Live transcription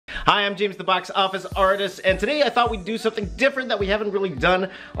Hi, I'm James the Box Office Artist, and today I thought we'd do something different that we haven't really done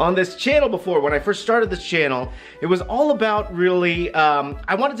on this channel before. When I first started this channel, it was all about really,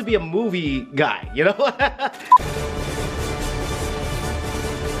 I wanted to be a movie guy, you know?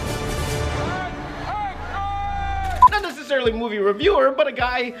 Not necessarily movie reviewer, but a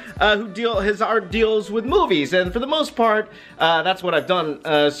guy who his art deals with movies, and for the most part, that's what I've done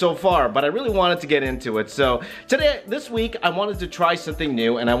so far, but I really wanted to get into it. So this week, I wanted to try something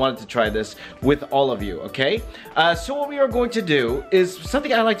new, and I wanted to try this with all of you, okay? So what we are going to do is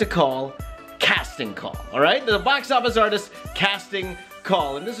something I like to call casting call, all right? The Box Office Artist casting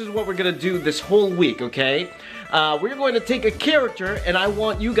call, and this is what we're gonna do this whole week, okay? We're going to take a character, and I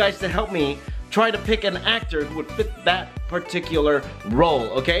want you guys to help me try to pick an actor who would fit that particular role,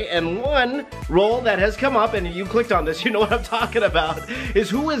 okay? And one role that has come up, and you clicked on this, you know what I'm talking about, is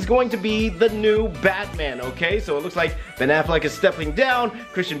who is going to be the new Batman, okay? So it looks like Ben Affleck is stepping down,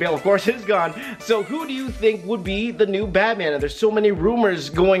 Christian Bale, of course, is gone. So who do you think would be the new Batman? And there's so many rumors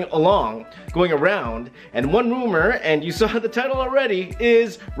going around, and one rumor, and you saw the title already,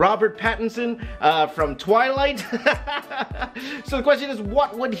 is Robert Pattinson from Twilight. So the question is,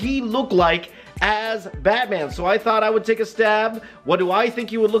 what would he look like as Batman? So I thought I would take a stab. What do I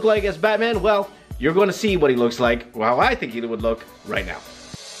think he would look like as Batman? Well, you're going to see what he looks like, how I think he would look right now.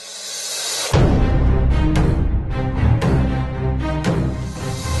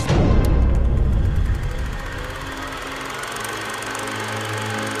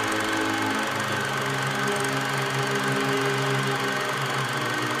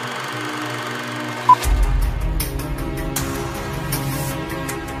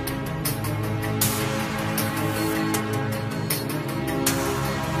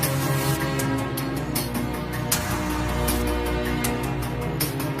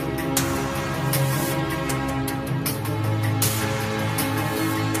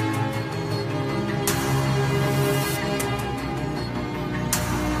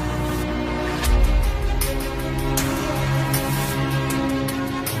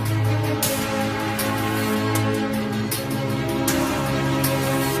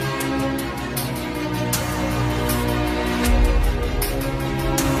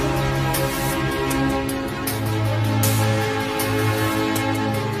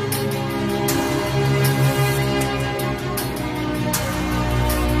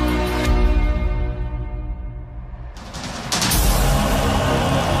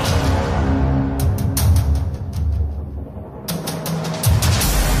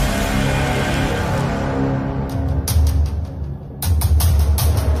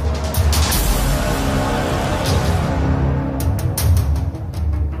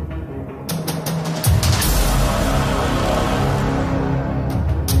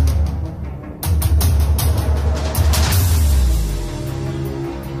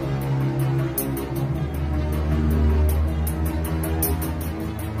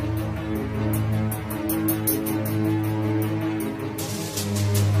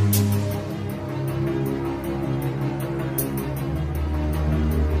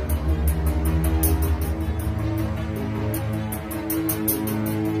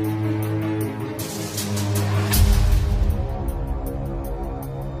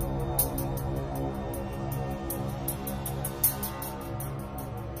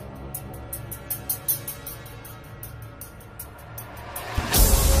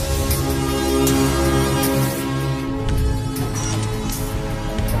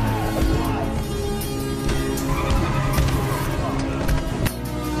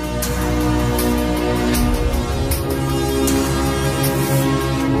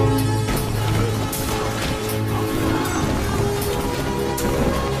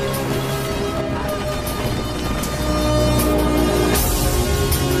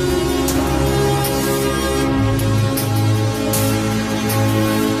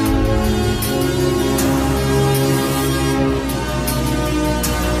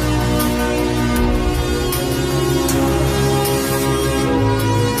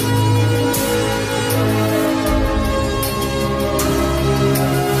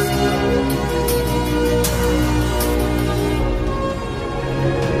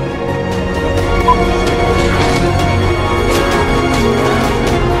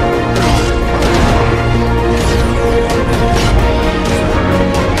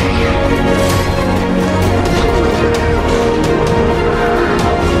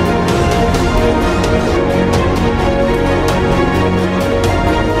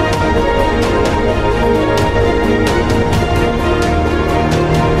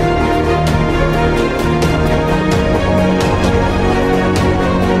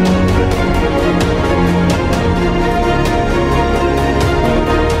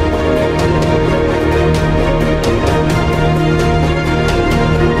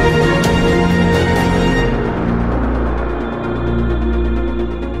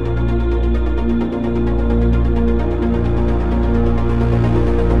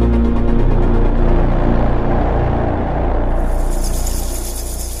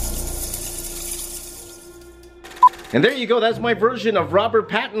 And there you go, that's my version of Robert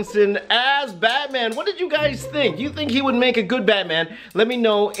Pattinson as Batman. What did you guys think? Do you think he would make a good Batman? Let me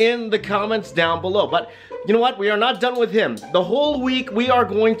know in the comments down below. But you know what? We are not done with him. The whole week we are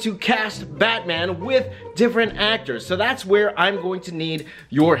going to cast Batman with different actors. So that's where I'm going to need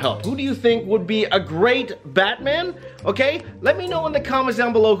your help. Who do you think would be a great Batman? Okay, let me know in the comments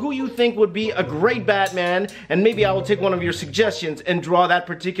down below who you think would be a great Batman, and maybe I will take one of your suggestions and draw that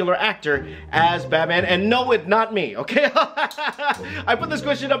particular actor as Batman. And no, it's not me, okay? I put this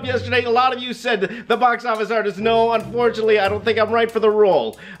question up yesterday. A lot of you said the box office artist. No, unfortunately, I don't think I'm right for the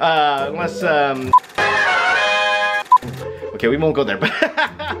role. Unless, okay, we won't go there.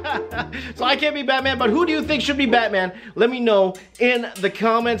 So I can't be Batman, but who do you think should be Batman? Let me know in the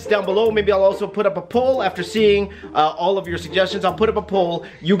comments down below. Maybe I'll also put up a poll after seeing all of your suggestions. I'll put up a poll.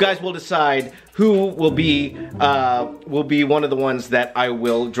 You guys will decide who will be one of the ones that I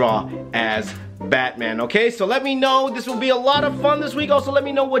will draw as Batman, okay? So let me know. This will be a lot of fun this week. Also, let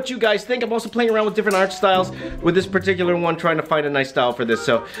me know what you guys think. I'm also playing around with different art styles with this particular one, trying to find a nice style for this.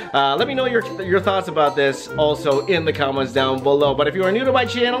 So let me know your thoughts about this also in the comments down below. But if you are new to my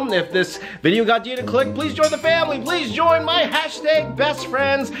channel, if this video got you to click, please join the family. Please join my hashtag best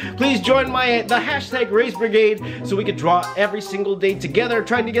friends. Please join the hashtag Race Brigade so we can draw every single day together,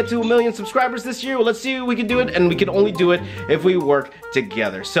 trying to get to 1 million subscribers this year. Well, let's see if we can do it, and we can only do it if we work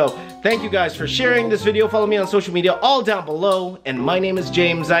together. So thank you guys for sharing this video. Follow me on social media all down below. And my name is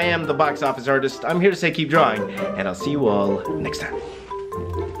James. I am the box office artist. I'm here to say keep drawing, and I'll see you all next time.